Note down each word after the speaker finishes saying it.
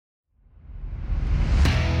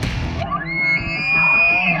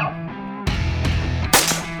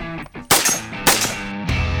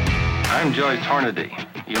I'm Joyce Hornady.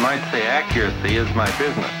 You might say accuracy is my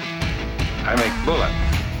business. I make bullets.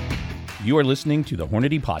 You are listening to the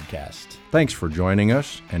Hornady Podcast. Thanks for joining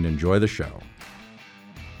us and enjoy the show.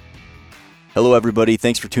 Hello, everybody.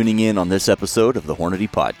 Thanks for tuning in on this episode of the Hornady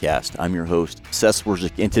Podcast. I'm your host, Seth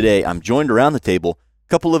Swerzik, and today I'm joined around the table a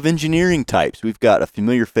couple of engineering types. We've got a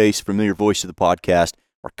familiar face, familiar voice to the podcast,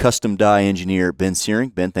 our custom die engineer, Ben Searing.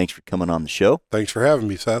 Ben, thanks for coming on the show. Thanks for having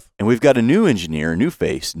me, Seth. And we've got a new engineer, a new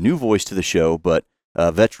face, new voice to the show, but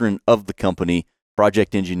a veteran of the company,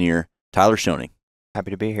 project engineer, Tyler Schoening.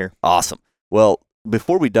 Happy to be here. Awesome. Well,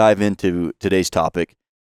 before we dive into today's topic,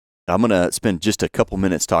 I'm going to spend just a couple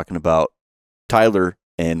minutes talking about Tyler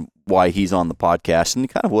and why he's on the podcast and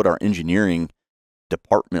kind of what our engineering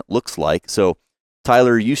department looks like. So,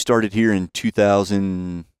 Tyler, you started here in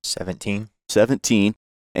 2017,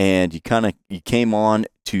 and you came on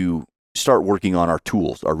to start working on our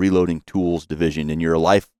tools, our reloading tools division, and you're a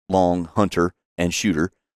lifelong hunter and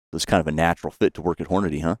shooter. So it's kind of a natural fit to work at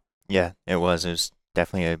Hornady, huh? Yeah, it was. It was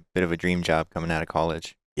definitely a bit of a dream job coming out of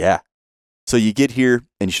college. Yeah. So you get here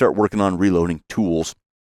and you start working on reloading tools.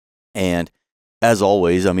 And as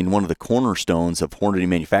always, I mean, one of the cornerstones of Hornady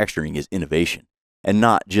manufacturing is innovation. And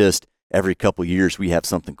not just every couple of years we have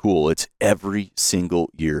something cool. It's every single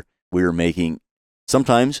year we are making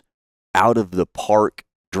sometimes out of the park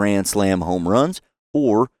grand slam home runs,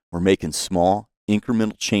 or we're making small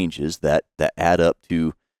incremental changes that add up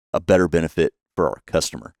to a better benefit for our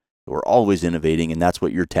customer. So we're always innovating, and that's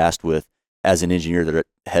what you're tasked with as an engineer that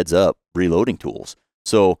heads up reloading tools.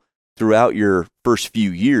 So throughout your first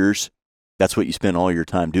few years, that's what you spend all your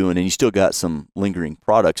time doing, and you still got some lingering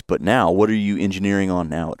products. But now, what are you engineering on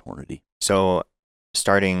now at Hornady? So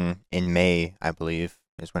starting in May, I believe,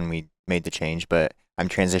 is when we made the change, but I'm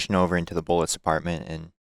transitioning over into the bullets department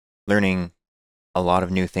and learning a lot of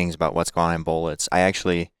new things about what's going on in bullets. I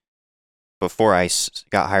actually, before I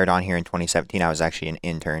got hired on here in 2017, I was actually an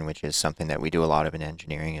intern, which is something that we do a lot of in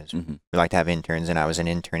engineering. Is we like to have interns, and I was an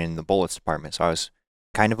intern in the bullets department, so I was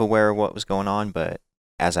kind of aware of what was going on. But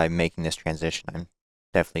as I'm making this transition, I'm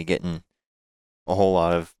definitely getting a whole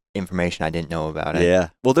lot of information I didn't know about it. Yeah.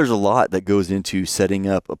 Well, there's a lot that goes into setting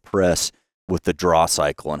up a press with the draw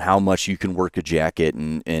cycle and how much you can work a jacket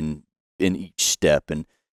and in each step. And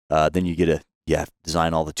then you have to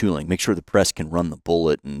design all the tooling, make sure the press can run the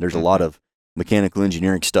bullet. And there's a lot of mechanical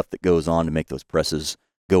engineering stuff that goes on to make those presses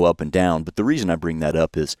go up and down. But the reason I bring that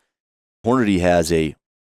up is Hornady has a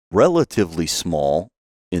relatively small,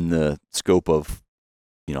 in the scope of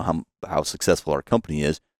how successful our company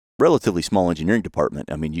is, relatively small engineering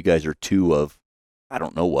department. I mean, you guys are two of, I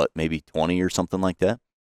don't know what, maybe 20 or something like that.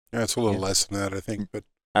 Yeah, it's a little less than that, I think. But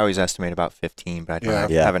I always estimate about 15, but I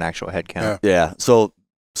don't have an actual head count. Yeah, so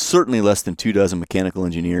certainly less than 24 mechanical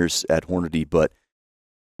engineers at Hornady. But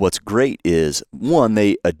what's great is, one,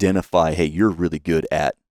 they identify, hey, you're really good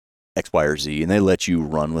at X, Y, or Z, and they let you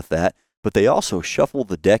run with that. But they also shuffle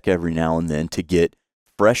the deck every now and then to get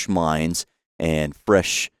fresh minds and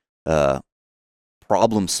fresh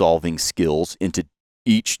problem-solving skills into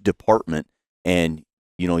each department. And,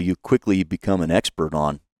 you quickly become an expert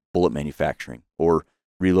on bullet manufacturing or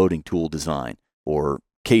reloading tool design or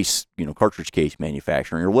cartridge case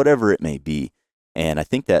manufacturing or whatever it may be. And I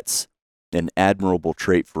think that's an admirable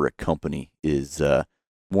trait for a company is,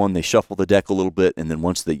 one, they shuffle the deck a little bit, and then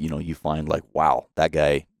once you find like, wow, that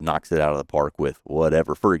guy knocks it out of the park with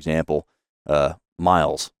whatever. For example,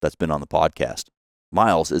 Miles, that's been on the podcast.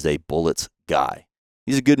 Miles is a bullets guy.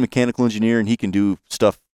 He's a good mechanical engineer, and he can do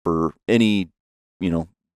stuff for any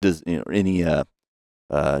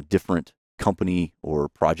different company or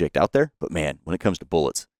project out there. But man, when it comes to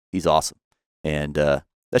bullets, he's awesome. And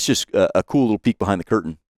that's just a cool little peek behind the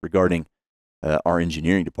curtain regarding our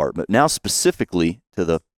engineering department. Now, specifically to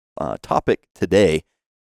the topic today,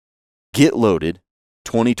 Get Loaded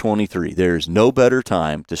 2023. There's no better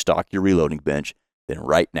time to stock your reloading bench than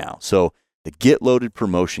right now. So the Get Loaded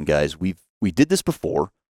promotion, guys, we did this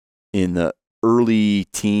before in the early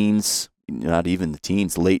teens, not even the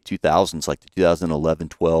teens, late 2000s, like the 2011,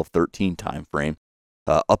 12, 13 time frame,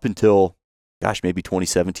 up until, maybe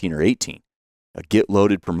 2017 or 18. A Get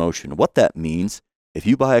Loaded promotion. What that means, if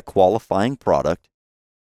you buy a qualifying product,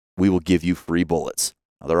 we will give you free bullets.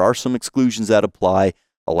 Now, there are some exclusions that apply.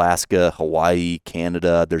 Alaska, Hawaii,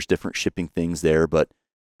 Canada, there's different shipping things there, but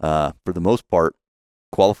for the most part,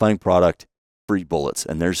 qualifying product, free bullets.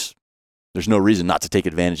 And there's no reason not to take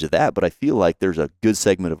advantage of that, but I feel like there's a good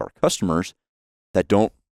segment of our customers that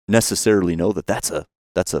don't necessarily know that that's a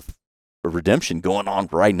redemption going on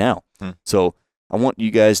right now. So I want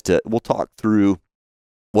you guys we'll talk through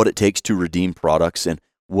what it takes to redeem products and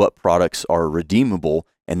what products are redeemable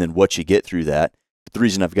and then what you get through that. But the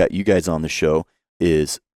reason I've got you guys on the show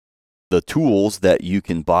is the tools that you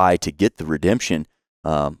can buy to get the redemption.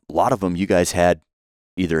 A lot of them you guys had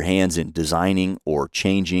either hands in designing or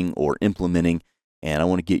changing or implementing, and I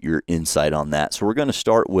want to get your insight on that. So we're going to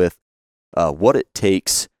start with what it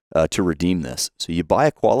takes to redeem this. So you buy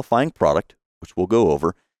a qualifying product, which we'll go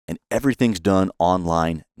over, and everything's done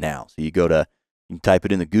online now. So you can type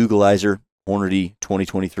it in the Googleizer, Hornady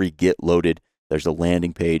 2023 Get Loaded. There's a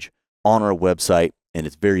landing page on our website, and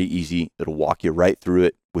it's very easy. It'll walk you right through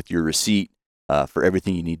it with your receipt for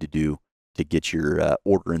everything you need to do to get your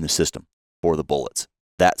order in the system for the bullets.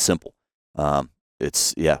 That simple.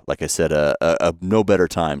 It's, like I said, a no better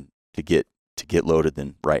time to get loaded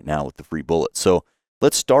than right now with the free bullets. So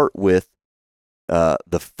let's start with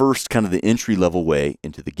the first kind of the entry level way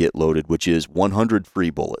into the Get Loaded, which is 100 free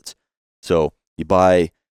bullets. So you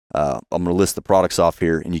buy, I'm going to list the products off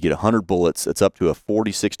here, and you get 100 bullets. It's up to a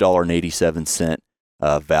 $46.87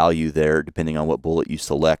 value there, depending on what bullet you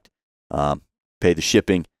select. Pay the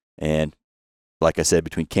shipping, and like I said,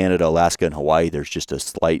 between Canada, Alaska, and Hawaii, there's just a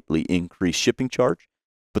slightly increased shipping charge.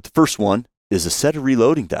 But the first one is a set of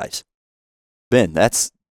reloading dies. Ben,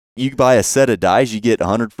 you buy a set of dies, you get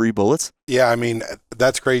 100 free bullets? Yeah, I mean,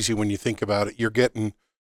 that's crazy when you think about it. You're getting,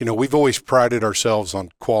 we've always prided ourselves on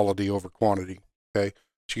quality over quantity, okay?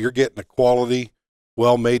 So you're getting a quality,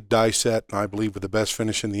 well-made die set, and I believe with the best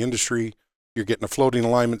finish in the industry. You're getting a floating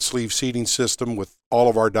alignment sleeve seating system with all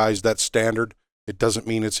of our dies. That's standard. It doesn't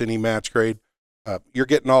mean it's any match grade. You're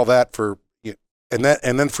getting all that and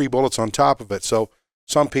then free bullets on top of it. So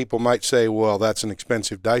some people might say, well, that's an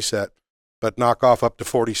expensive die set, but knock off up to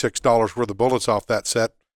 $46 worth of bullets off that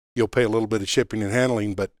set. You'll pay a little bit of shipping and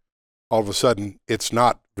handling, but all of a sudden it's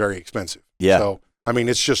not very expensive. Yeah. So, I mean,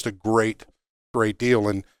 it's just a great, great deal.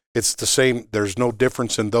 And it's the same. There's no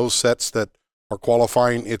difference in those sets that are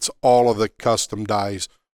qualifying. It's all of the custom dies,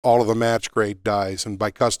 all of the match grade dies. And by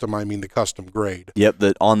custom, I mean the custom grade. Yep,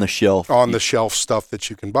 the on the shelf stuff that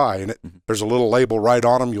you can buy. And there's a little label right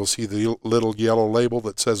on them. You'll see the little yellow label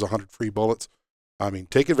that says 100 free bullets. I mean,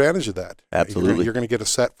 take advantage of that. Absolutely. You're going to get a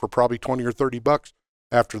set for probably $20 or $30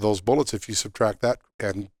 after those bullets if you subtract that,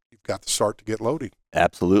 and you've got the start to get loading.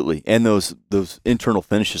 Absolutely. And those internal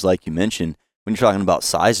finishes, like you mentioned, when you're talking about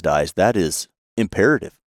size dies, that is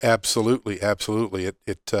imperative. Absolutely.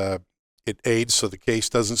 It aids so the case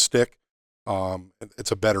doesn't stick.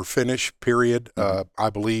 It's a better finish, period. I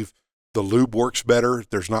believe the lube works better.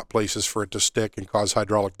 There's not places for it to stick and cause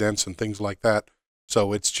hydraulic dents and things like that.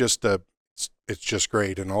 So it's just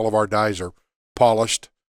great. And all of our dies are polished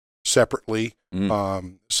separately.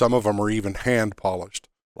 Some of them are even hand polished.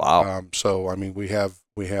 Wow. So I mean, we have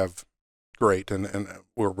great, and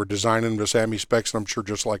we're designing the SAMI specs, and I'm sure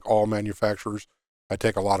just like all manufacturers, I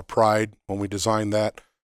take a lot of pride when we design that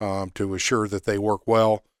to assure that they work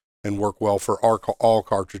well and work well for all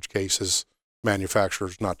cartridge cases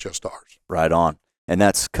manufacturers, not just ours. Right on. And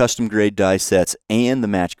that's custom grade die sets and the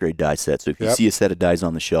match grade die sets. So if you see a set of dies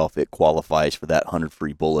on the shelf, it qualifies for that 100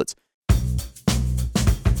 free bullets.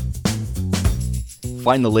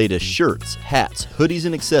 Find the latest shirts, hats, hoodies,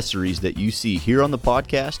 and accessories that you see here on the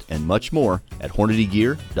podcast and much more at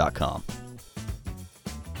HornadyGear.com.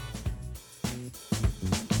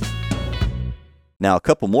 Now, a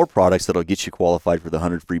couple more products that'll get you qualified for the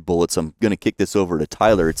 100 free bullets. I'm going to kick this over to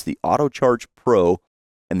Tyler. It's the AutoCharge Pro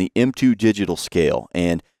and the M2 digital scale.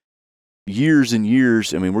 And years and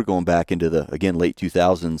years, I mean, we're going back into the, again, late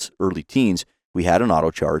 2000s, early teens, we had an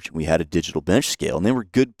AutoCharge, we had a digital bench scale, and they were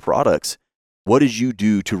good products. What did you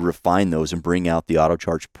do to refine those and bring out the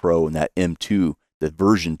AutoCharge Pro and that M2, the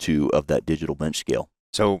version 2 of that digital bench scale?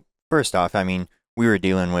 So first off, I mean, we were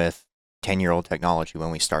dealing with 10-year-old technology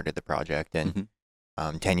when we started the project, and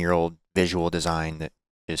 10-year-old visual design that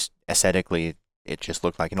just aesthetically, it just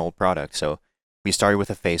looked like an old product. So we started with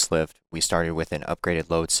a facelift. We started with an upgraded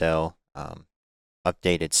load cell,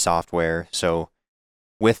 updated software. So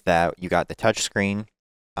with that, you got the touch screen.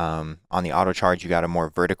 On the AutoCharge, you got a more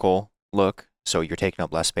vertical look, so you're taking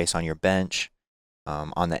up less space on your bench.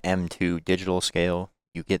 On the M2 digital scale,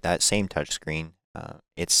 you get that same touch screen.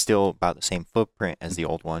 It's still about the same footprint as the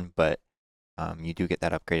old one, but you do get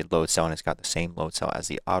that upgraded load cell, and it's got the same load cell as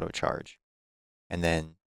the AutoCharge. And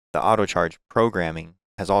then the AutoCharge programming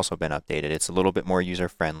has also been updated. It's a little bit more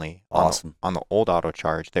user-friendly. Awesome. On the old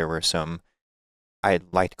AutoCharge, there were some, I'd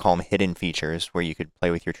like to call them hidden features, where you could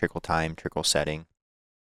play with your trickle time, trickle setting,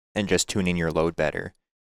 and just tune in your load better.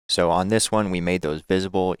 So on this one, we made those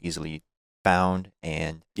visible, easily found,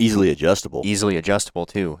 and easily adjustable. Easily adjustable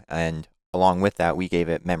too. And along with that, we gave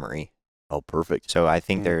it memory. Oh, perfect. So I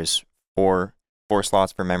think there's four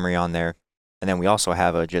slots for memory on there. And then we also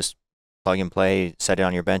have a just plug and play, set it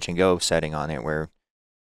on your bench and go setting on it, where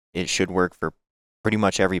it should work for pretty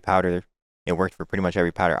much every powder. It worked for pretty much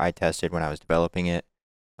every powder I tested when I was developing it.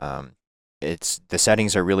 The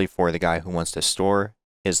settings are really for the guy who wants to store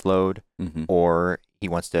his load, or he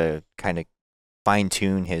wants to kind of fine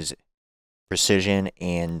tune his precision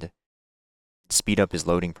and speed up his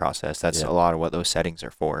loading process. That's a lot of what those settings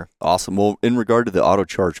are for. Awesome. Well, in regard to the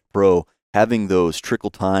AutoCharge Pro, having those trickle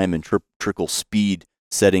time and trickle speed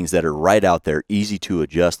settings that are right out there, easy to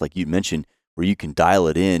adjust, like you mentioned, where you can dial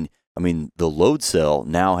it in. I mean, the load cell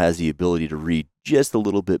now has the ability to read just a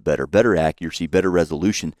little bit better accuracy, better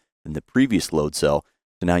resolution than the previous load cell.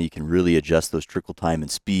 So now you can really adjust those trickle time and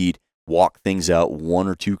speed, walk things out 1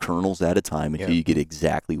 or 2 kernels at a time until you get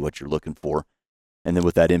exactly what you're looking for. And then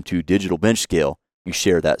with that M2 digital bench scale, you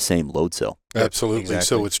share that same load cell. Absolutely. Exactly.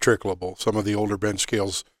 So it's trickleable. Some of the older bench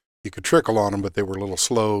scales, you could trickle on them, but they were a little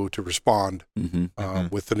slow to respond.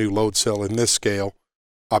 With the new load cell in this scale,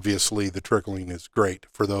 obviously the trickling is great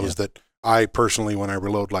for those that I personally, when I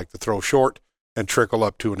reload, like to throw short and trickle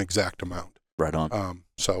up to an exact amount. Right on.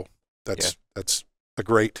 So that's a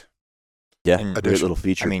great And great little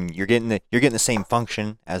feature. I mean, you're getting the same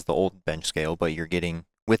function as the old bench scale, but you're getting,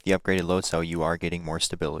 with the upgraded load cell, you are getting more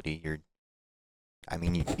stability.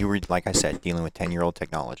 You were, like I said, dealing with 10-year-old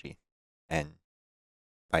technology, and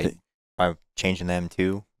by changing them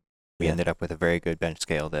too, we ended up with a very good bench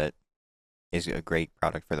scale that is a great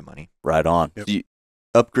product for the money. Right on. Yep. So you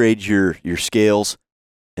upgrade your scales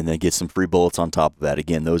and then get some free bullets on top of that.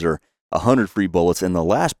 Again, those are 100 free bullets. And the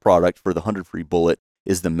last product for the 100 free bullet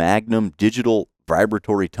is the Magnum Digital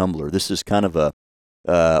Vibratory Tumbler. This is kind of a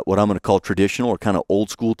what I'm going to call traditional or kind of old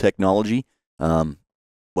school technology. When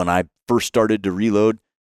I first started to reload,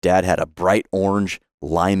 Dad had a bright orange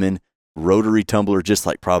Lyman rotary tumbler, just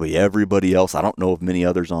like probably everybody else. I don't know of many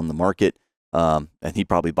others on the market. And he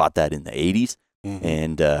probably bought that in the 80s.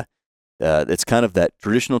 And it's kind of that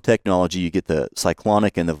traditional technology. You get the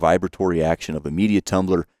cyclonic and the vibratory action of a media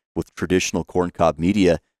tumbler with traditional corncob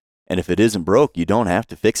media. And if it isn't broke, you don't have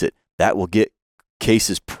to fix it. That will get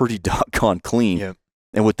cases pretty doggone clean. Yep.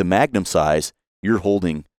 And with the Magnum size, you're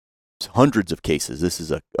holding hundreds of cases. This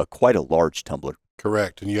is a quite a large tumbler.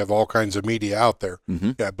 Correct. And you have all kinds of media out there.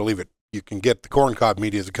 Yeah, I believe it. You can get the corncob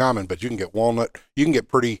media as a common, but you can get walnut. You can get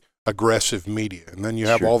pretty aggressive media. And then you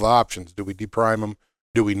have all the options. Do we deprime them?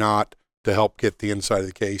 Do we not? To help get the inside of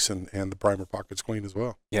the case and the primer pockets clean as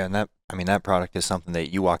well. Yeah, and that product is something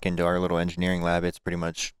that you walk into our little engineering lab, it's pretty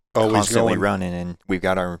much Always constantly going. running, and we've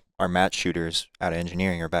got our match shooters out of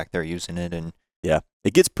engineering are back there using it, and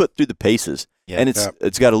it gets put through the paces. And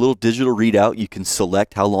it's got a little digital readout. You can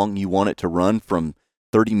select how long you want it to run, from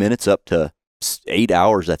 30 minutes up to 8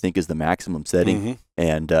 hours, I think is the maximum setting.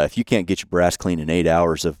 And if you can't get your brass clean in 8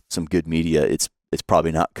 hours of some good media, it's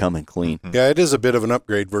probably not coming clean. Yeah, it is a bit of an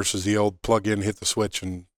upgrade versus the old plug in, hit the switch,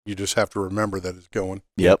 and you just have to remember that it's going.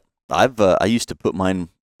 Yep. I used to put mine,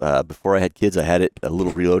 before I had kids, I had it a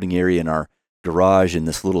little reloading area in our garage in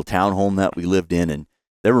this little townhome that we lived in. And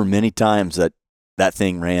there were many times that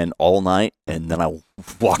thing ran all night, and then I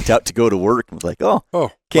walked out to go to work and was like,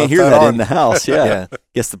 can't hear that in the house. Yeah.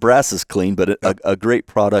 Guess the brass is clean, but a great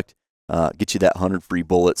product. Get you that 100 free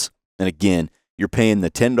bullets. And again, you're paying the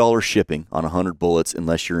 $10 shipping on 100 bullets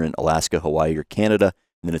unless you're in Alaska, Hawaii, or Canada,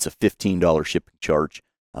 and then it's a $15 shipping charge.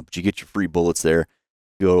 But you get your free bullets there.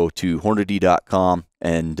 Go to Hornady.com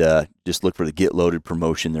and just look for the Get Loaded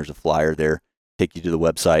promotion. There's a flyer there. Take you to the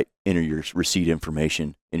website, enter your receipt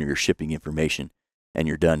information, enter your shipping information, and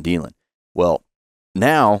you're done dealing. Well,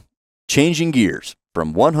 now, changing gears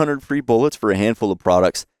from 100 free bullets for a handful of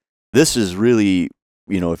products, this is really,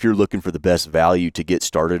 if you're looking for the best value to get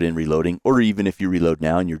started in reloading, or even if you reload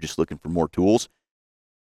now and you're just looking for more tools,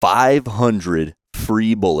 500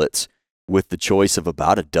 free bullets with the choice of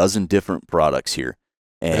about a dozen different products here.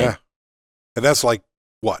 And and that's like,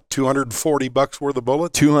 what, $240 worth of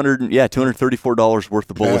bullets? $234 worth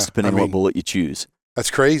of bullets, depending on what bullet you choose.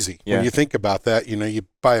 That's crazy. Yeah. When you think about that, you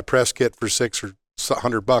buy a press kit for $600 or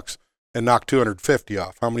 $100 and knock 250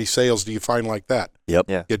 off. How many sales do you find like that? Yep.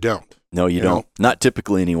 Yeah. You don't. No, you don't. Not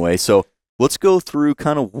typically anyway. So let's go through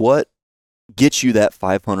kind of what gets you that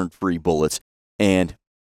 500 free bullets. And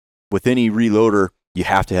with any reloader, you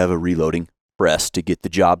have to have a reloading press to get the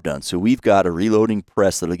job done. So we've got a reloading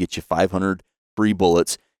press that'll get you 500 free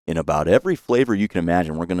bullets in about every flavor you can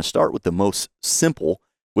imagine. We're going to start with the most simple,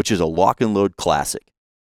 which is a lock and load classic.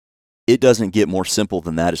 It doesn't get more simple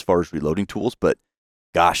than that as far as reloading tools, but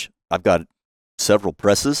gosh, I've got several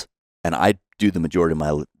presses, and I do the majority of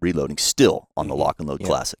my reloading still on the lock and load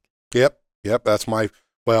classic. Yep. That's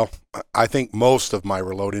I think most of my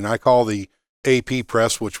reloading. I call the AP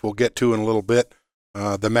press, which we'll get to in a little bit,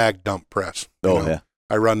 the mag dump press. Yeah.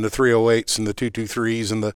 I run the 308s and the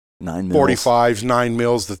 223s and the 9 mils. 45s, 9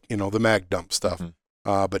 mils, the mag dump stuff.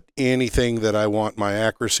 Mhm. But anything that I want my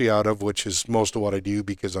accuracy out of, which is most of what I do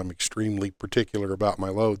because I'm extremely particular about my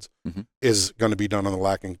loads, Mhm. is going to be done on the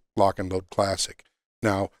Lock and Load Classic.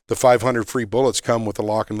 Now, the 500 free bullets come with the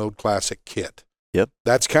Lock and Load Classic kit. Yep.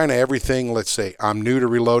 That's kind of everything. Let's say I'm new to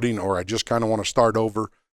reloading or I just kind of want to start over.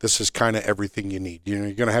 This is kind of everything you need.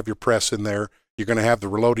 You're going to have your press in there. You're going to have the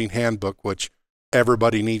reloading handbook, which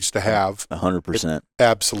everybody needs to have. 100%.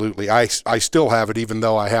 Absolutely. I still have it, even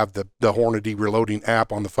though I have the Hornady reloading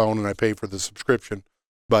app on the phone and I pay for the subscription.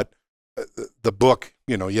 But the book,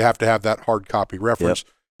 you have to have that hard copy reference.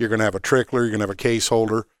 Yep. You're going to have a trickler. You're going to have a case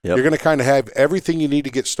holder. Yep. You're going to kind of have everything you need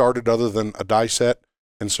to get started other than a die set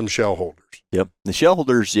and some shell holders. Yep. The shell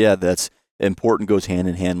holders, that's important, goes hand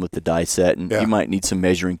in hand with the die set. And you might need some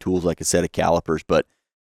measuring tools like a set of calipers. But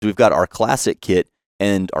we've got our classic kit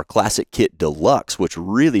and our classic kit deluxe, which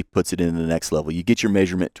really puts it into the next level. You get your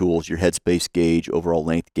measurement tools, your headspace gauge, overall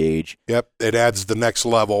length gauge. Yep. It adds the next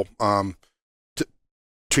level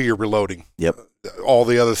to your reloading. Yep. All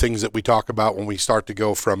the other things that we talk about when we start to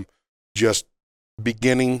go from just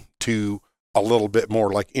beginning to a little bit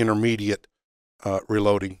more like intermediate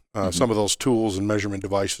reloading. Some of those tools and measurement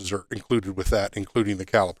devices are included with that, including the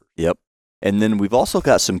caliper. Yep. And then we've also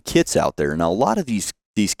got some kits out there. Now, a lot of these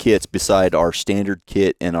kits, beside our standard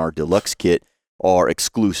kit and our deluxe kit, are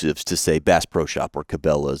exclusives to, say, Bass Pro Shop or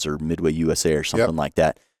Cabela's or Midway USA or something like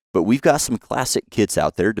that. But we've got some classic kits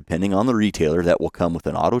out there, depending on the retailer, that will come with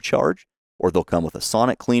an auto charge, or they'll come with a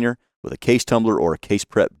sonic cleaner, with a case tumbler, or a case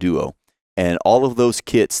prep duo. And all of those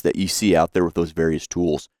kits that you see out there with those various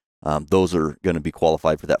tools, those are going to be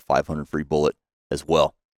qualified for that 500 free bullet as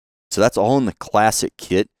well. So that's all in the classic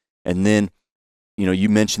kit. And then, you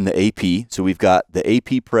mentioned the AP. So we've got the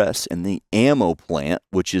AP press and the ammo plant,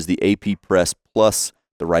 which is the AP press plus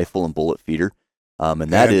the rifle and bullet feeder.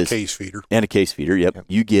 And a case feeder. And a case feeder, yep.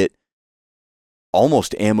 You get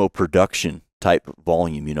almost ammo production type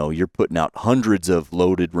volume. You're putting out hundreds of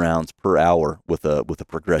loaded rounds per hour with a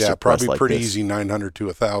progressive press like this. Yeah, probably pretty easy, 900 to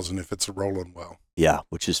 1,000 if it's rolling well. Yeah,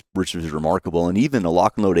 which is remarkable. And even a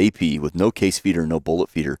lock and load AP with no case feeder, no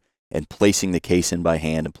bullet feeder, and placing the case in by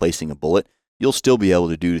hand and placing a bullet, you'll still be able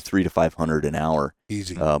to do 300 to 500 an hour.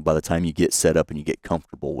 Easy. By the time you get set up and you get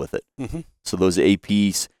comfortable with it. Mm-hmm. So those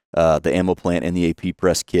APs, the ammo plant and the AP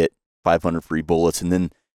press kit, 500 free bullets, and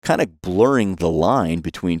then kind of blurring the line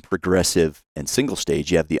between progressive and single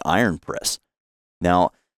stage, you have the iron press.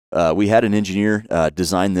 Now, we had an engineer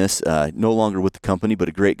design this, no longer with the company, but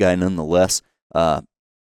a great guy nonetheless.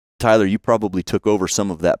 Tyler, you probably took over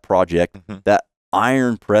some of that project. Mm-hmm. That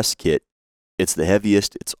iron press kit, it's the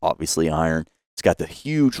heaviest. It's obviously iron. It's got the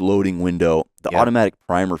huge loading window, the automatic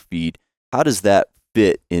primer feed. How does that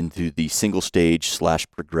fit into the single stage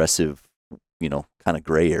 / progressive, kind of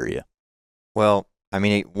gray area? Well, I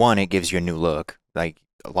mean, it gives you a new look. Like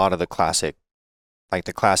a lot of the classic,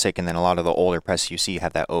 and then a lot of the older presses you see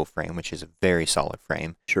have that O frame, which is a very solid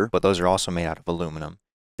frame. Sure. But those are also made out of aluminum.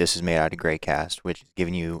 This is made out of gray cast, which is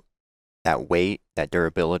giving you that weight, that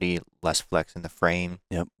durability, less flex in the frame.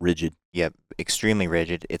 Yep, rigid. Yep, extremely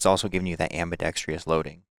rigid. It's also giving you that ambidextrous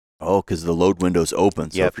loading. Oh, because the load window's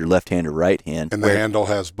open, so if you're left hand or right hand. And the handle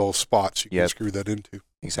has both spots you can screw that into.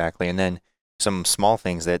 Exactly. And then some small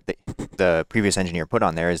things that the previous engineer put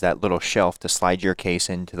on there is that little shelf to slide your case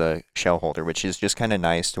into the shell holder, which is just kind of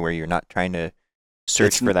nice to where you're not trying to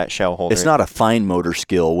search for that shell holder. It's not a fine motor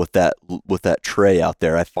skill with that tray out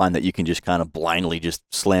there. I find that you can just kind of blindly just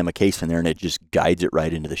slam a case in there and it just guides it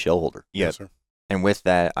right into the shell holder. Yes, sir. And with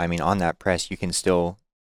that, I mean, on that press, you can still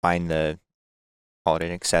find call it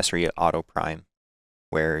an accessory auto prime,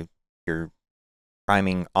 where you're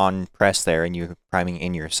priming on press there and you're priming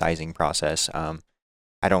in your sizing process.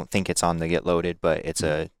 I don't think it's on the get loaded, but it's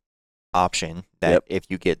a option that if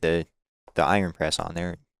you get the iron press on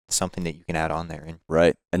there, it's something that you can add on there.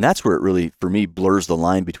 Right. And that's where it really, for me, blurs the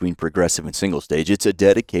line between progressive and single stage. It's a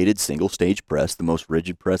dedicated single stage press, the most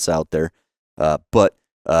rigid press out there. But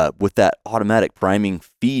with that automatic priming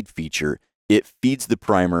feed feature, it feeds the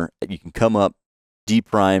primer. You can come up,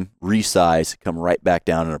 deprime, resize, come right back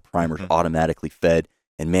down, and a primer's automatically fed.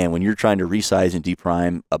 And man, when you're trying to resize and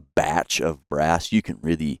deprime a batch of brass, you can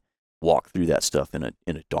really walk through that stuff in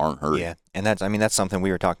a darn hurry. Yeah, and that's something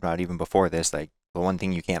we were talking about even before this. Like, the one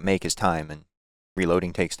thing you can't make is time, and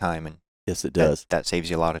reloading takes time, and yes, it does. That saves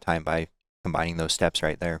you a lot of time by combining those steps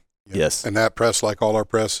right there. Yep. Yes, and that press, like all our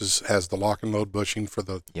presses, has the lock and load bushing for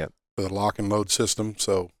the lock and load system.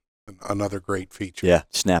 So another great feature. Yeah,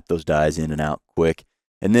 snap those dies in and out quick.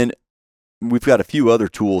 And then we've got a few other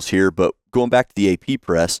tools here, but going back to the AP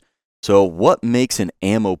press, so what makes an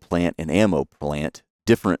ammo plant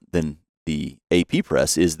different than the AP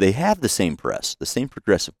press is they have the same press, the same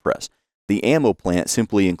progressive press. The ammo plant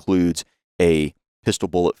simply includes a pistol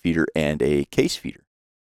bullet feeder and a case feeder.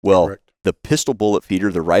 Well, Correct. the pistol bullet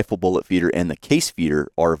feeder, the rifle bullet feeder, and the case feeder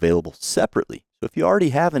are available separately. So if you already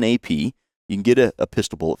have an AP, you can get a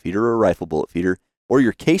pistol bullet feeder or a rifle bullet feeder or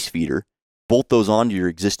your case feeder, bolt those onto your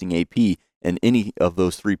existing AP, and any of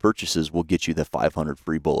those 3 purchases will get you the 500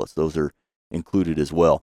 free bullets. Those are included as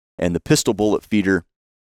well. And the pistol bullet feeder,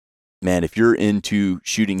 man, if you're into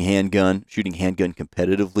shooting handgun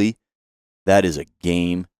competitively, that is a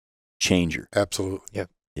game changer. Absolutely. Yep.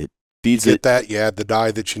 It You feeds get it. that, you add the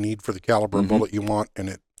dye that you need for the caliber and Mhm. bullet you want, and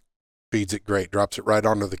it feeds it great. Drops it right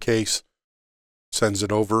onto the case, sends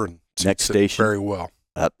it over, and Next seats it station. very well.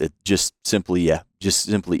 It just simply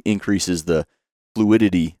increases the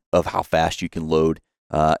fluidity of how fast you can load,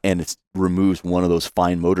 and it removes one of those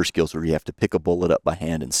fine motor skills where you have to pick a bullet up by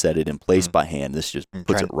hand and set it in place by hand. This just And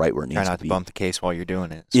puts try- it right where it needs Try to not be. to bump the case while you're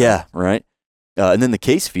doing it. So. Yeah, right. And then the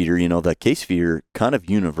case feeder, the case feeder, kind of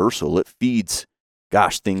universal. It feeds,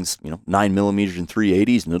 things, 9 millimeters and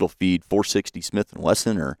 380s, and it'll feed 460 Smith &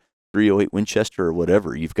 Wesson or 308 Winchester or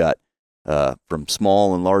whatever. You've got from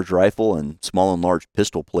small and large rifle and small and large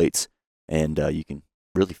pistol plates, and you can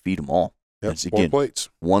really feed them all. Yep, It's, 4 again, plates.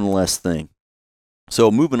 one less thing. So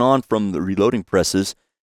moving on from the reloading presses,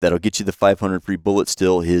 that'll get you the 500 free bullets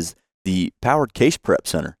still, is the powered case prep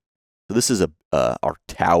center. So this is our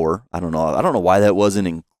tower. I don't know why that wasn't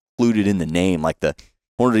included in the name, like the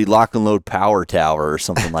Hornady Lock and Load Power Tower or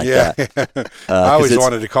something like that. I 'Cause always it's-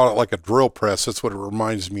 wanted to call it like a drill press. That's what it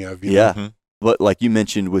reminds me of. You know? Yeah, Mhm. but like you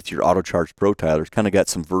mentioned with your Auto Charge Pro, Tyler, it's kind of got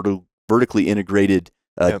some vertically integrated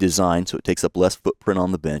Yep. design, so it takes up less footprint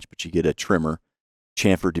on the bench, but you get a trimmer,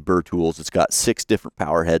 chamfer, deburr tools. It's got 6 different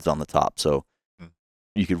power heads on the top, so Mm.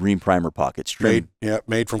 you could ream primer pockets. Trim.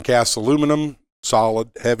 Made from cast aluminum,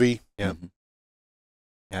 solid, heavy. Yep. Mhm.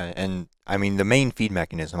 Yeah, and I mean the main feed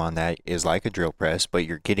mechanism on that is like a drill press, but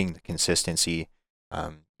you're getting the consistency.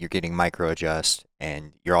 You're getting micro adjust,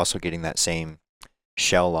 and you're also getting that same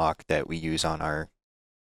shell lock that we use on our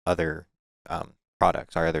other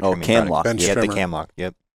products, our other trimming cam products. lock. Bench Yeah, the trimmer. cam lock.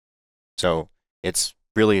 Yep. So it's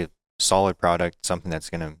really a solid product, something that's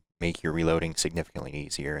going to make your reloading significantly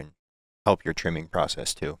easier and help your trimming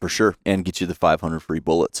process too. For sure, and get you the 500 free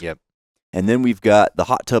bullets. Yep. And then we've got the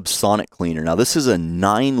Hot Tub Sonic Cleaner. Now, this is a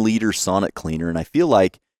 9-liter Sonic Cleaner, and I feel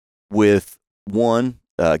like with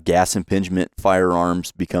gas impingement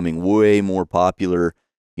firearms becoming way more popular,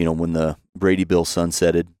 when the Brady Bill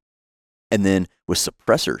sunsetted, and then with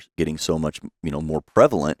suppressors getting so much, more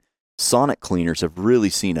prevalent, Sonic Cleaners have really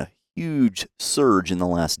seen a huge surge in the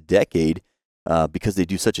last decade because they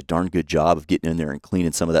do such a darn good job of getting in there and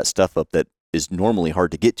cleaning some of that stuff up that is normally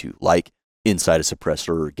hard to get to, like inside a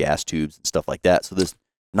suppressor or gas tubes and stuff like that. So this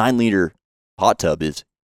 9-liter hot tub is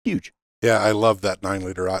huge. Yeah, I love that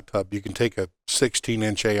 9-liter hot tub. You can take a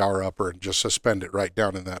 16-inch AR upper and just suspend it right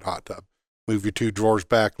down in that hot tub. Move your 2 drawers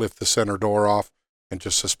back, lift the center door off, and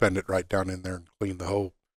just suspend it right down in there and clean the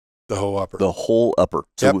whole upper. The whole upper.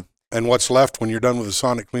 So Yep. And what's left when you're done with the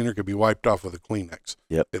Sonic Cleaner could be wiped off with a Kleenex.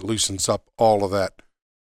 Yep. It loosens up all of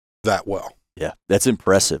that well. yeah, that's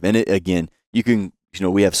impressive. And again, you can,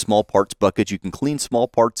 we have small parts buckets. You can clean small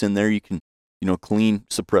parts in there. You can, clean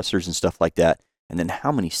suppressors and stuff like that. And then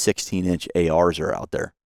how many 16-inch ARs are out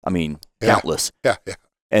there? I mean, Yeah. countless. Yeah.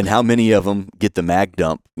 And how many of them get the mag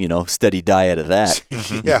dump, steady diet of that?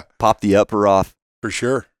 Yeah, Pop the upper off, for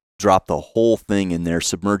sure. drop the whole thing in there,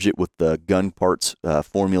 submerge it with the gun parts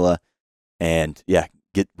formula, and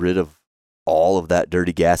get rid of all of that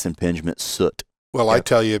dirty gas impingement soot. Well, I Yep.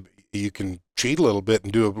 tell you, you can cheat a little bit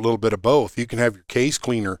and do a little bit of both. You can have your case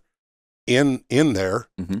cleaner in there,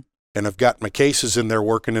 Mhm. and I've got my cases in there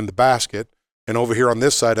working in the basket. And over here on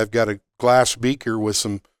this side, I've got a glass beaker with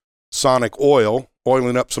some Sonic oil,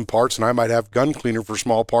 oiling up some parts, and I might have gun cleaner for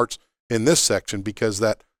small parts in this section because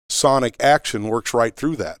that Sonic action works right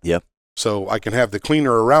through that. Yep. So I can have the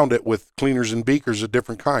cleaner around it with cleaners and beakers of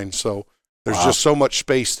different kinds. So there's Wow. just so much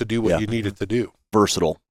space to do what Yeah. you need it to do.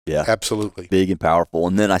 Versatile. Yeah. Absolutely. Big and powerful.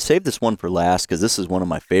 And then I saved this one for last because this is one of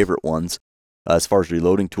my favorite ones as far as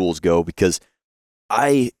reloading tools go, because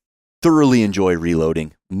I thoroughly enjoy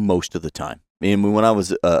reloading most of the time. I mean, when I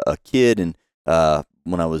was a kid and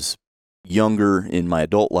when I was younger in my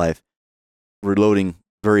adult life, reloading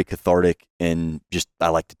very cathartic, and just I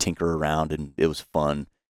like to tinker around, and it was fun.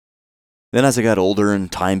 Then as I got older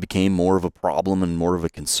and time became more of a problem and more of a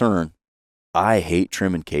concern, I hate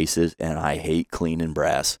trimming cases and I hate cleaning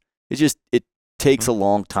brass. It takes a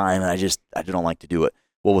long time, and I don't like to do it.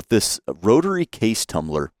 Well, with this rotary case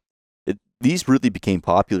tumbler, these really became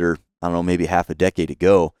popular, I don't know, maybe half a decade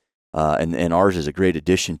ago, and ours is a great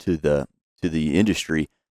addition to the industry,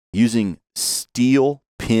 using steel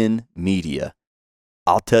pin media.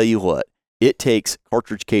 I'll tell you what, it takes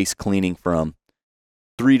cartridge case cleaning from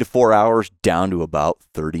 3 to 4 hours down to about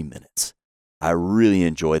 30 minutes. I really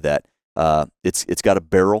enjoy that. It's got a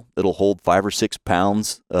barrel that'll hold 5 or 6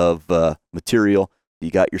 pounds of material.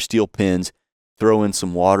 You got your steel pins. Throw in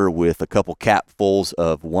some water with a couple capfuls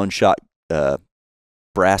of one-shot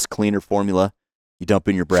brass cleaner formula. You dump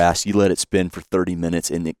in your brass. You let it spin for 30 minutes,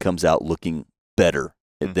 and it comes out looking better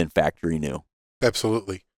than factory new.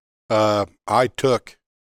 Absolutely. I took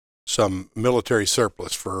some military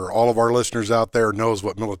surplus. For all of our listeners out there knows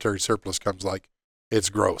what military surplus comes like. It's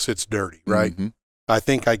gross. It's dirty, right? Mm-hmm. I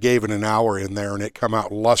think I gave it an hour in there, and it come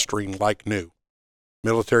out lustering like new.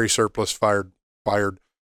 Military surplus fired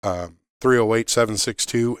 308,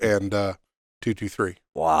 762, and 223.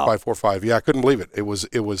 Wow. 545. Yeah, I couldn't believe it. It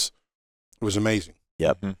was amazing.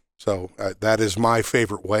 Yep. So that is my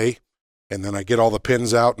favorite way. And then I get all the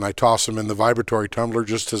pins out and I toss them in the vibratory tumbler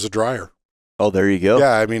just as a dryer. Oh, there you go.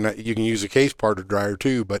 Yeah, I mean, you can use a case parted dryer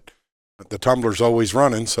too, but the tumbler's always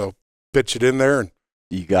running, so pitch it in there and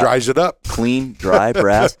You got dries it up. clean, dry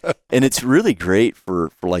brass. And it's really great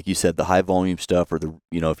for like you said, the high volume stuff, or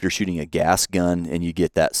if you're shooting a gas gun and you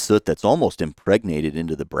get that soot that's almost impregnated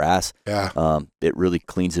into the brass. Yeah. It really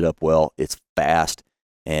cleans it up well. It's fast,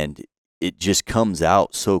 and it just comes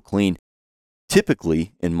out so clean.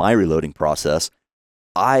 Typically, in my reloading process,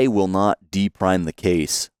 I will not deprime the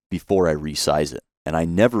case before I resize it, and I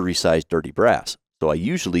never resize dirty brass. So I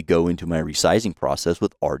usually go into my resizing process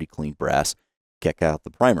with already cleaned brass, kick out the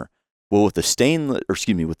primer. Well, with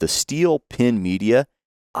the steel pin media,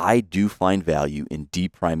 I do find value in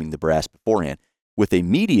depriming the brass beforehand. With a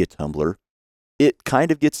media tumbler, it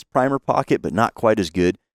kind of gets the primer pocket, but not quite as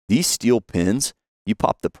good. These steel pins, you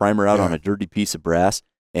pop the primer out on a dirty piece of brass,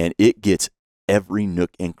 and it gets every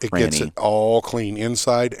nook and cranny. It gets it all clean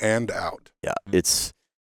inside and out. Yeah, it's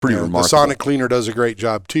pretty remarkable. The Sonic Cleaner does a great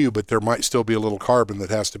job too, but there might still be a little carbon that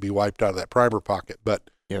has to be wiped out of that primer pocket.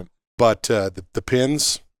 But the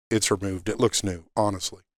pins, it's removed. It looks new,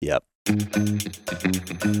 honestly. Yep.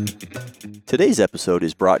 Today's episode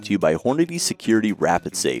is brought to you by Hornady Security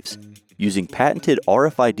Rapid Safes. Using patented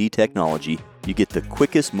RFID technology, you get the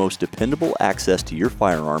quickest, most dependable access to your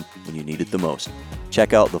firearm when you need it the most.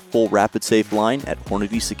 Check out the full Rapid Safe line at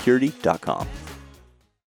HornadySecurity.com.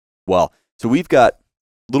 Well, so we've got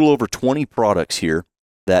a little over 20 products here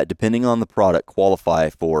that, depending on the product, qualify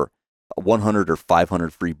for 100 or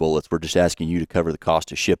 500 free bullets. We're just asking you to cover the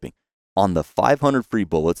cost of shipping. On the 500 free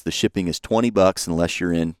bullets, the shipping is $20 unless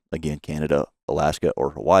you're in, again, Canada, Alaska,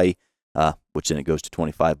 or Hawaii, which then it goes to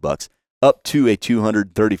 $25, up to a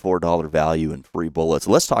 $234 value in free bullets.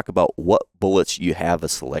 Let's talk about what bullets you have a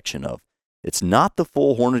selection of. It's not the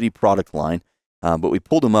full Hornady product line, but we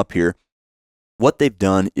pulled them up here. What they've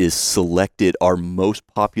done is selected our most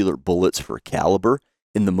popular bullets for caliber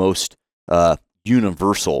in the most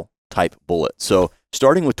universal type bullet. So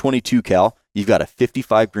starting with 22 cal, you've got a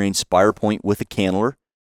 55 grain spire point with a cannler.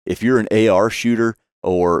 If you're an AR shooter,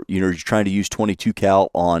 or you're trying to use 22 cal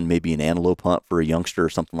on maybe an antelope hunt for a youngster or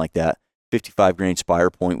something like that, 55 grain spire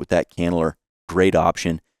point with that cannler, great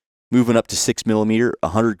option. Moving up to 6mm,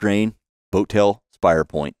 100 grain boat tail spire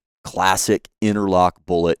point, classic interlock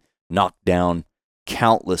bullet, knocked down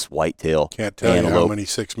countless whitetail Can't tell antelope. you how many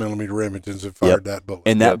 6mm Remingtons have fired that bullet.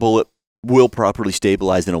 And that bullet will properly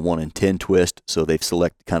stabilize in a 1 in 10 twist, so they've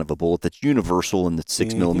selected kind of a bullet that's universal in the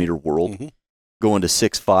 6mm world. Mm-hmm. Going to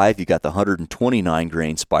 6.5, you got the 129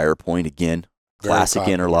 grain spire point, again, classic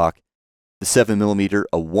interlock. The 7mm,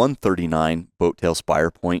 a 139 boat tail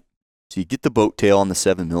spire point. So you get the boat tail on the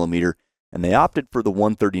 7mm, and they opted for the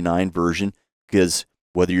 139 version because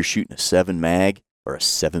whether you're shooting a 7 mag or a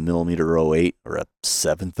 7mm 08 or a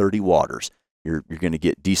 730 Waters, you're going to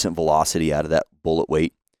get decent velocity out of that bullet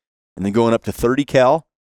weight. And then going up to 30 cal,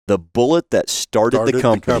 the bullet that started the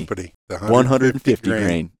company, the 150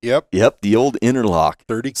 grain. Yep, the old interlock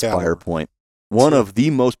 30 spire caliber. point. One of the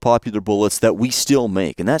most popular bullets that we still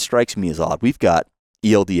make, and that strikes me as odd. We've got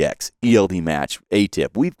ELDX, ELD Match,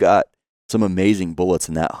 ATIP. We've got some amazing bullets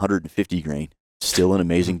in that 150 grain. Still an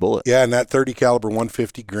amazing bullet. Yeah, and that 30 caliber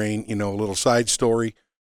 150 grain, a little side story.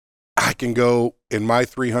 I can go in my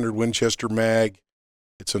 300 Winchester mag.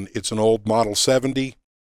 It's an old Model 70.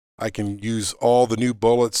 I can use all the new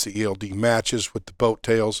bullets, the ELD matches with the boat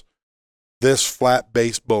tails. This flat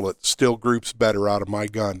base bullet still groups better out of my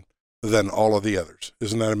gun than all of the others.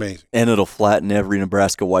 Isn't that amazing? And it'll flatten every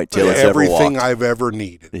Nebraska whitetail that's ever Everything walked. I've ever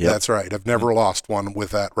needed. Yep. That's right. I've never lost one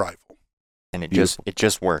with that rifle. And it Beautiful.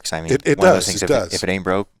 just works. I mean, It one of does, those things, it does. if it ain't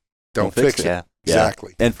broke, Don't fix fix it. it. yeah.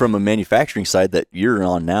 Exactly. And from a manufacturing side that you're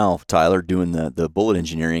on now, Tyler, doing the bullet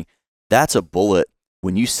engineering, that's a bullet.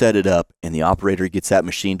 When you set it up and the operator gets that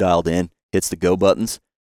machine dialed in, hits the go buttons,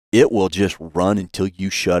 it will just run until you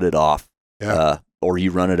shut it off. Yeah. Or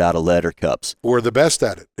you run it out of lead or cups. We're the best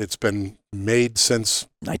at it. It's been made since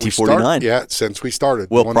 1949. Yeah, since we started.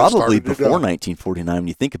 Well, The one that probably started it before up. 1949 when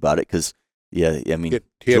you think about it, because, yeah, I mean,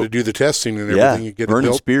 He had to do the testing and yeah, everything. You get it Vernon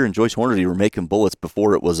built. Spear and Joyce Hornady were making bullets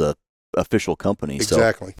before it was a official company.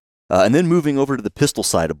 Exactly. So, and then moving over to the pistol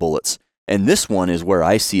side of bullets. And this one is where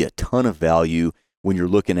I see a ton of value when you're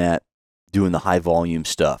looking at doing the high volume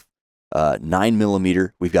stuff.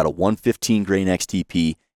 9mm, we've got a 115 grain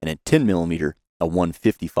XTP, and a 10mm, a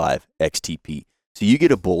 155 XTP. So you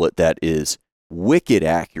get a bullet that is wicked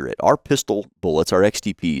accurate. Our pistol bullets, our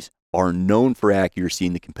XTPs, are known for accuracy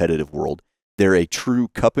in the competitive world. They're a true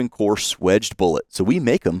cup and core swedged bullet. So we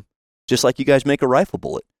make them just like you guys make a rifle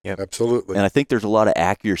bullet. Absolutely. And I think there's a lot of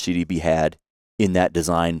accuracy to be had in that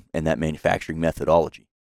design and that manufacturing methodology.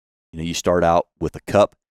 You know, you start out with a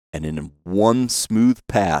cup, and in one smooth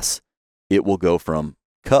pass, it will go from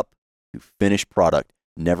cup to finished product,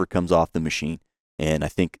 never comes off the machine. And I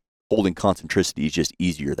think holding concentricity is just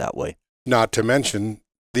easier that way. Not to mention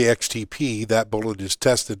the XTP, that bullet is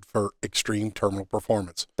tested for extreme terminal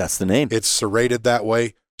performance. That's the name. It's serrated that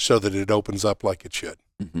way so that it opens up like it should.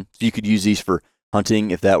 So you could use these for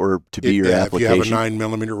hunting if that were to be your If you application. have a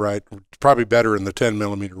 9mm, right? It's probably better in the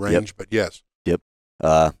 10mm range, but yes.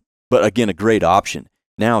 But again, a great option.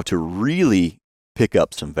 Now, to really pick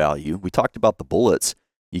up some value, we talked about the bullets.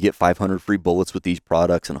 You get 500 free bullets with these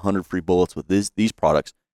products and 100 free bullets with these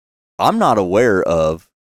products. I'm not aware of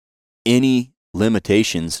any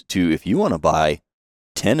limitations to if you want to buy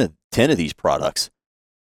 10 of these products.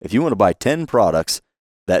 If you want to buy 10 products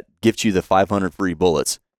that gives you the 500 free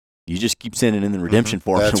bullets, you just keep sending in the redemption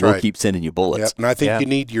forms, That's and we'll right. keep sending you bullets. Yep. And I think Yeah. you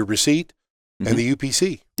need your receipt and the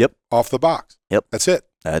UPC. Yep. Off the box. Yep. That's it.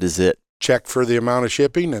 That is it. Check for the amount of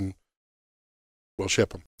shipping and we'll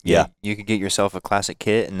ship them. Yeah. You could get yourself a classic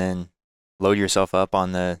kit and then load yourself up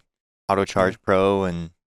on the Auto Charge Pro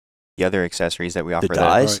and the other accessories that we offer. The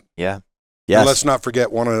dies? Right. Yeah. Yes. And let's not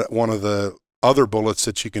forget one of the other bullets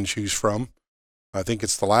that you can choose from. I think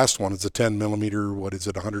it's the last one. It's a 10mm. What is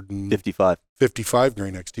it? 155 55.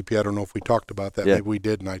 grain XTP. I don't know if we talked about that. Yeah. Maybe we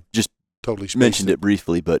did, and I Just totally spaced Mentioned it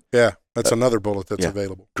briefly, but Yeah, that's another bullet that's yeah.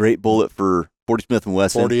 available. great bullet for 40 Smith &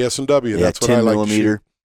 Wesson. 40 S&W. Yeah, That's what 10 I like to millimeter. shoot.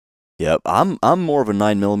 Yep, I'm more of a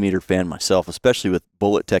 9mm fan myself, especially with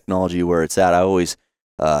bullet technology where it's at. I always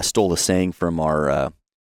stole a saying from our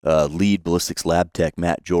lead ballistics lab tech,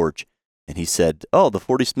 Matt George, and he said, "Oh, the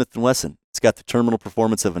 40 Smith & Wesson, it's got the terminal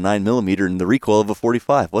performance of a 9mm and the recoil of a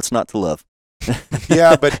 45. What's not to love?"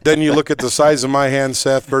 Yeah, but then you look at the size of my hand,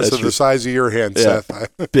 Seth, versus That's the size of your hand, Yeah.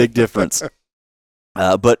 Seth. Big difference.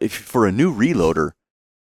 But if, for a new reloader,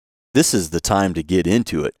 this is the time to get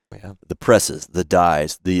into it. Yeah. The presses, the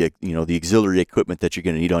dies, the auxiliary equipment that you're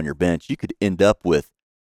going to need on your bench. You could end up with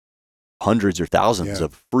hundreds or thousands Yeah.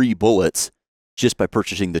 of free bullets just by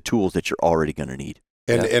purchasing the tools that you're already going to need.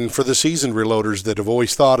 And for the seasoned reloaders that have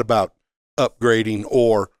always thought about upgrading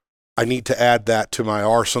or I need to add that to my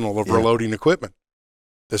arsenal of Yeah. reloading equipment,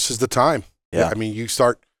 this is the time. Yeah. I mean, you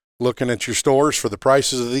start looking at your stores for the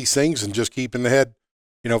prices of these things and just keep in the head,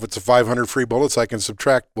 if it's a 500 free bullets, I can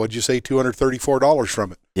subtract, what'd you say, $234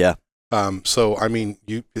 from it. Yeah. So, I mean,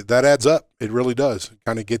 that adds up. It really does. It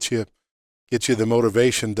kind of gets you the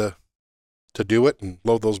motivation to do it and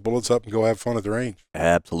load those bullets up and go have fun at the range.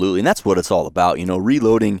 Absolutely. And that's what it's all about.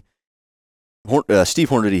 Reloading. Steve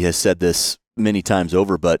Hornady has said this many times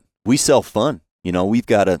over, but we sell fun. We've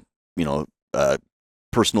got a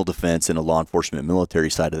personal defense and a law enforcement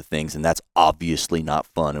military side of the things, and that's obviously not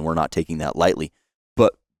fun, and we're not taking that lightly.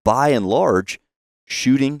 But by and large,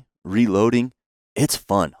 shooting, reloading, it's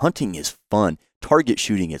fun. Hunting is fun. Target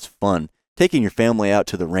shooting is fun. Taking your family out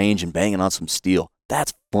to the range and banging on some steel,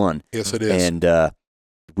 that's fun. Yes, it is. And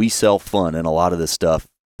we sell fun, and a lot of this stuff,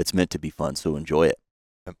 it's meant to be fun, so enjoy it.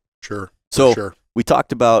 Sure. So Sure. we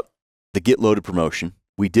talked about the Get Loaded promotion.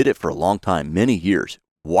 We did it for a long time, many years,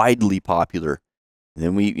 widely popular. And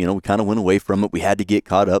then we kind of went away from it. We had to get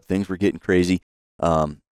caught up. Things were getting crazy.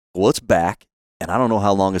 Well, it's back, and I don't know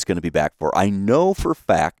how long it's going to be back for. I know for a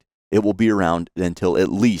fact it will be around until at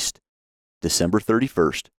least December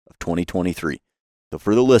 31st of 2023. So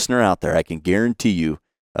for the listener out there, I can guarantee you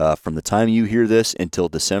from the time you hear this until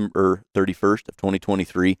December 31st of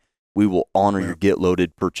 2023, we will honor your get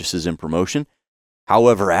loaded purchases and promotion.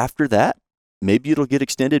 However, after that, maybe it'll get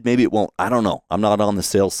extended, maybe it won't. I don't know. I'm not on the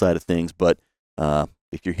sales side of things, but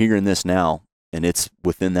if you're hearing this now and it's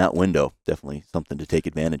within that window, definitely something to take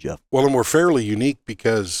advantage of. Well, and we're fairly unique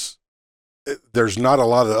because there's not a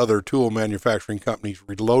lot of other tool manufacturing companies,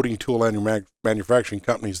 reloading tool manufacturing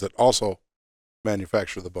companies that also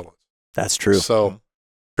manufacture the bullets. That's true. So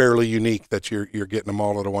fairly unique that you're getting them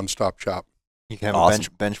all at a one-stop shop. You can have Awesome.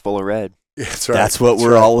 a bench full of red. That's right. That's what That's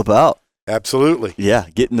we're right. all about. Absolutely. Yeah,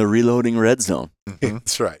 getting the reloading red zone.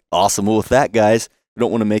 That's right. Awesome. Well, with that, guys, we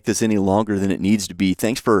don't want to make this any longer than it needs to be.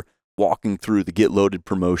 Thanks for walking through the Get Loaded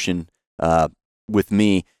promotion with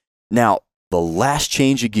me. Now, the last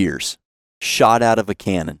change of gears, shot out of a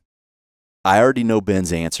cannon. I already know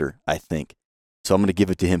Ben's answer, I think. So I'm going to give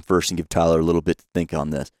it to him first and give Tyler a little bit to think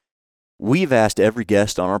on this. We've asked every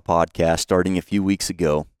guest on our podcast starting a few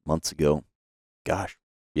months ago. Gosh,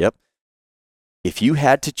 yep. If you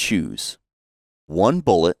had to choose one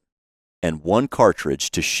bullet and one cartridge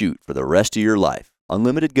to shoot for the rest of your life,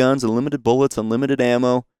 unlimited guns, unlimited bullets, unlimited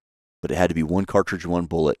ammo, but it had to be one cartridge, one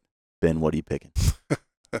bullet, Ben, what are you picking?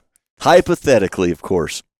 Hypothetically, of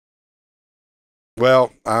course.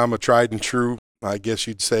 Well, I'm a tried and true. I guess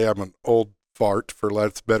you'd say I'm an old fart, for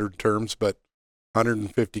less better terms, but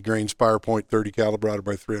 150 grain Spire Point 30 caliber out of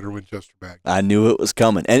my 300 Winchester mag. I knew it was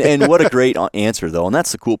coming. And what a great answer, though. And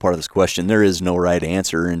that's the cool part of this question. There is no right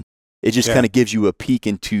answer. And it just kind of gives you a peek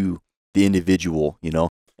into the individual, you know.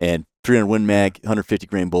 And 300 Win Mag, 150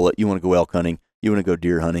 grain bullet, you want to go elk hunting, you want to go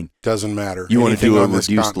deer hunting. Doesn't matter. You want to do a on this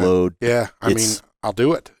reduced continent. load. Yeah, I mean, I'll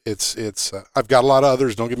do it. It's. I've got a lot of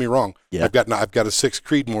others. Don't get me wrong. Yeah. I've got a 6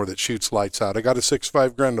 Creedmoor that shoots lights out. I got a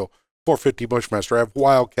 6.5 Grendel, 450 Bushmaster. I have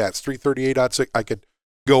Wildcats, 338-06. I could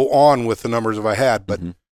go on with the numbers if I had, but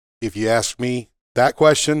if you ask me that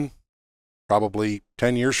question, probably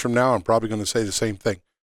 10 years from now, I'm probably going to say the same thing.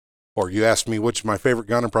 Or you ask me which is my favorite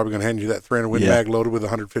gun, I'm probably going to hand you that 300 Win Mag loaded with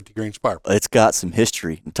 150 grain Spire. It's got some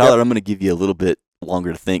history. And Tyler, I'm going to give you a little bit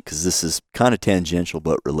longer to think because this is kind of tangential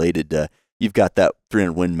but related. You've got that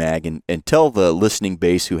 300 Win Mag, and tell the listening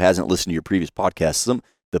base who hasn't listened to your previous podcasts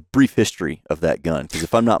the brief history of that gun, because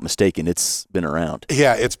if I'm not mistaken, it's been around.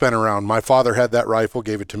 Yeah, it's been around. My father had that rifle,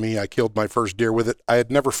 gave it to me. I killed my first deer with it. I had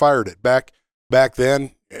never fired it. Back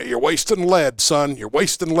then, you're wasting lead, son. You're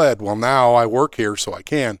wasting lead. Well, now I work here, so I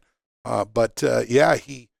can.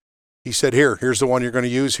 He said, here's the one you're going to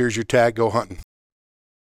use. Here's your tag. Go hunting.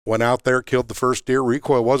 Went out there, killed the first deer.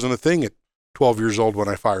 Recoil wasn't a thing at 12 years old when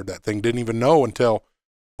I fired that thing. Didn't even know until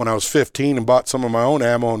when I was 15 and bought some of my own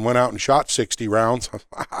ammo and went out and shot 60 rounds.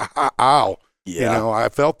 Ow. Yeah. You know, I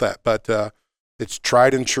felt that. But it's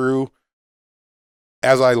tried and true.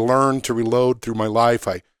 As I learned to reload through my life,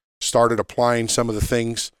 I started applying some of the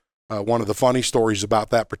things. One of the funny stories about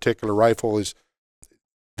that particular rifle is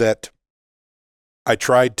that I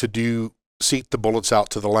tried to seat the bullets out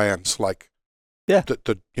to the lands, like,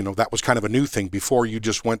 that was kind of a new thing. Before, you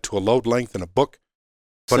just went to a load length in a book,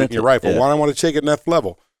 put it in your rifle. Well, I want to take it F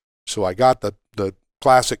level. So I got the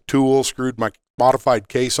classic tool, screwed my modified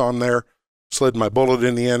case on there, slid my bullet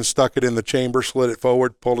in the end, stuck it in the chamber, slid it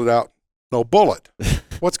forward, pulled it out. No bullet.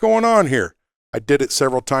 What's going on here? I did it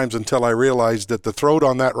several times until I realized that the throat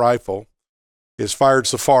on that rifle is fired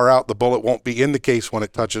so far out the bullet won't be in the case when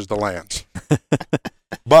it touches the lands.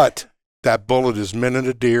 But that bullet is minute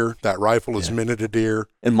a deer. That rifle is minute a deer.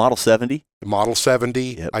 And Model 70? The Model 70.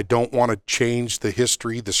 Yep. I don't want to change the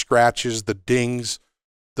history, the scratches, the dings,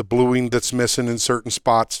 the bluing that's missing in certain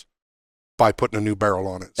spots by putting a new barrel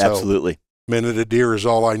on it. Absolutely. So minute a deer is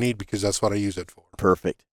all I need because that's what I use it for.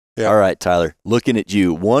 Perfect. Yeah. All right, Tyler, looking at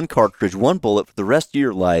you. One cartridge, one bullet for the rest of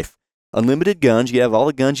your life. Unlimited guns. You have all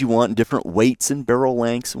the guns you want in different weights and barrel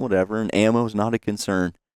lengths and whatever, and ammo is not a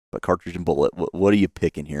concern. But cartridge and bullet, what are you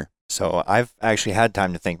picking here? So I've actually had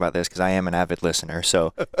time to think about this because I am an avid listener.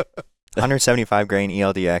 So 175 grain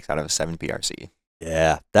ELDX out of a 7 PRC.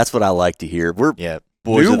 Yeah, that's what I like to hear. We're Yep.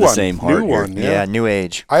 boys New of the one, same heart new here. one. Yeah, new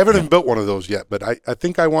age. I haven't even built one of those yet, but I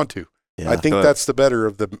think I want to. Yeah. I think The- that's the better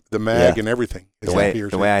of the mag and everything. The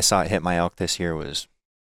way I saw it hit my elk this year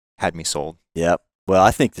had me sold. Yep. Well,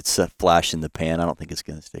 I think it's a flash in the pan. I don't think it's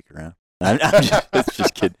going to stick around. I'm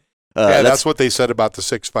just kidding. That's what they said about the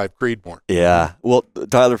 6.5 Creedmoor. Yeah. Well,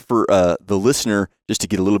 Tyler, for the listener, just to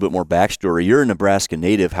get a little bit more backstory, you're a Nebraska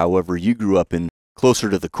native. However, you grew up in closer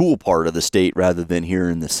to the cool part of the state rather than here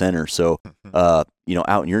in the center. So, out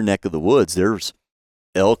in your neck of the woods, there's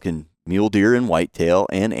elk and mule deer and whitetail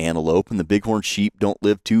and antelope, and the bighorn sheep don't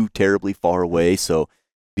live too terribly far away. So,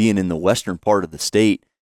 being in the western part of the state,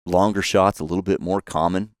 longer shots a little bit more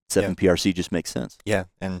common. 7 PRC just makes sense. Yeah,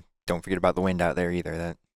 and don't forget about the wind out there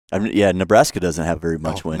either. I mean, yeah, Nebraska doesn't have very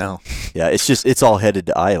much wind. No. Yeah, it's all headed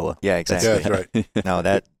to Iowa. Yeah, exactly. Yeah, that's right.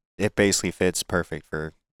 No, it basically fits perfect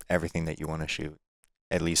for everything that you want to shoot,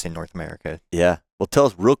 at least in North America. Yeah. Well, tell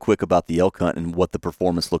us real quick about the elk hunt and what the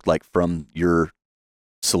performance looked like from your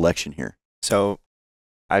selection here. So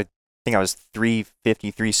I think I was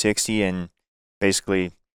 350, 360, and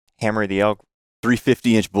basically hammered the elk.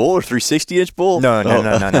 350-inch bull or 360-inch bull? No.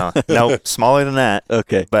 Oh. No, smaller than that.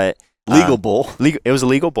 Okay. But Legal bull. It was a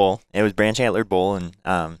legal bull. It was branch antlered bull, and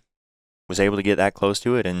was able to get that close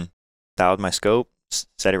to it and dialed my scope,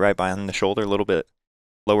 set it right behind the shoulder, a little bit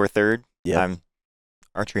lower third. Yeah. I'm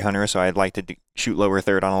archery hunter, so I'd like to shoot lower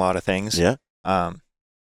third on a lot of things. Yeah.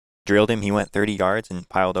 Drilled him. He went 30 yards and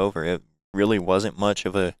piled over. It really wasn't much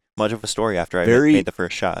of a story after I Very- made the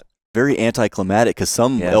first shot. Very anticlimactic because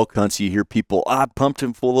some Yeah. elk hunts you hear people, I pumped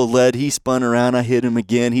him full of lead. He spun around. I hit him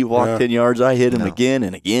again. He walked Yeah. 10 yards. I hit him No. again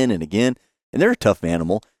and again and again. And they're a tough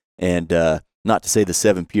animal. And not to say the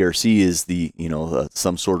 7 PRC is the,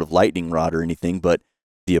 some sort of lightning rod or anything, but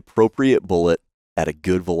the appropriate bullet at a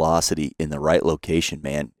good velocity in the right location,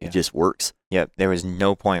 man, Yeah. it just works. Yep. There was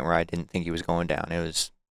no point where I didn't think he was going down. It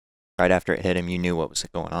was right after it hit him, you knew what was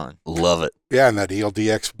going on. Love it. Yeah, and that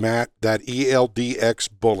ELDX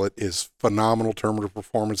bullet is phenomenal terminal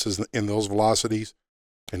performances in those velocities,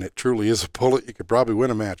 and it truly is a bullet you could probably win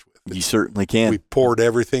a match with. You certainly can. We poured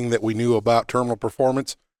everything that we knew about terminal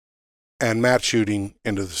performance and match shooting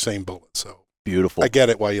into the same bullet. So Beautiful. I get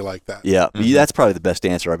it why you like that. Yeah, Mhm. that's probably the best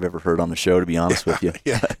answer I've ever heard on the show, to be honest with you.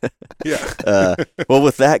 Yeah. Yeah. Well,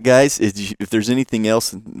 with that, guys, if there's anything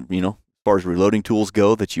else, as far as reloading tools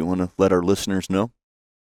go, that you want to let our listeners know?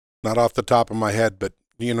 Not off the top of my head, but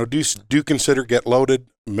do consider Get Loaded.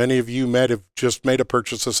 Many of you might have just made a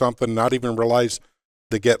purchase of something, not even realize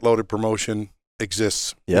the Get Loaded promotion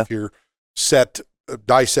exists. Yeah. If your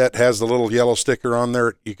die set has the little yellow sticker on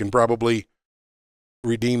there, you can probably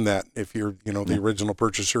redeem that if you're the original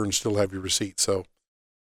purchaser and still have your receipt. So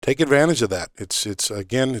take advantage of that.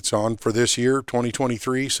 It's on for this year,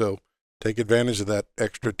 2023. So take advantage of that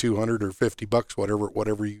extra $200 or $50,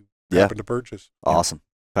 whatever you happen to purchase. Awesome.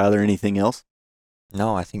 Tyler, anything else?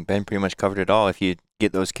 No, I think Ben pretty much covered it all. If you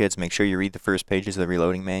get those kids, make sure you read the first pages of the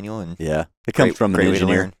reloading manual. And Yeah, it comes from an great way to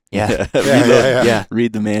engineer. learn. Yeah. Yeah.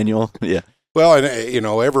 Read the manual. Yeah, Well, and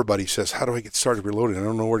everybody says, how do I get started reloading? I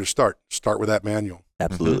don't know where to start. Start with that manual.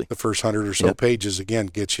 absolutely. The first 100 or so Yep. pages, again,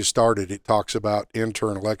 gets you started. It talks about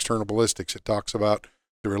internal, external ballistics. It talks about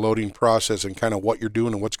the reloading process and kind of what you're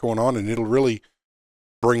doing and what's going on, and it'll really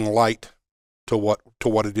bring light to what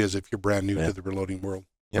it is if you're brand new Yeah. to the reloading world.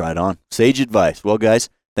 Yep. Right on. Sage advice. Well, guys,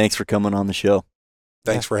 thanks for coming on the show.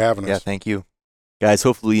 Thanks for having us. Yeah, thank you. Guys,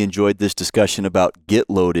 hopefully you enjoyed this discussion about Get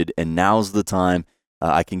Loaded, and now's the time.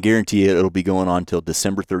 I can guarantee it'll be going on until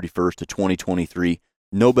December 31st of 2023.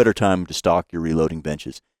 No better time to stock your reloading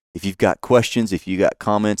benches. If you've got questions, if you've got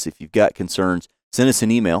comments, if you've got concerns, send us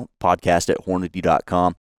an email,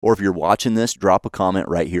 podcast@hornady.com. Or if you're watching this, drop a comment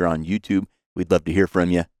right here on YouTube. We'd love to hear from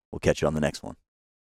you. We'll catch you on the next one.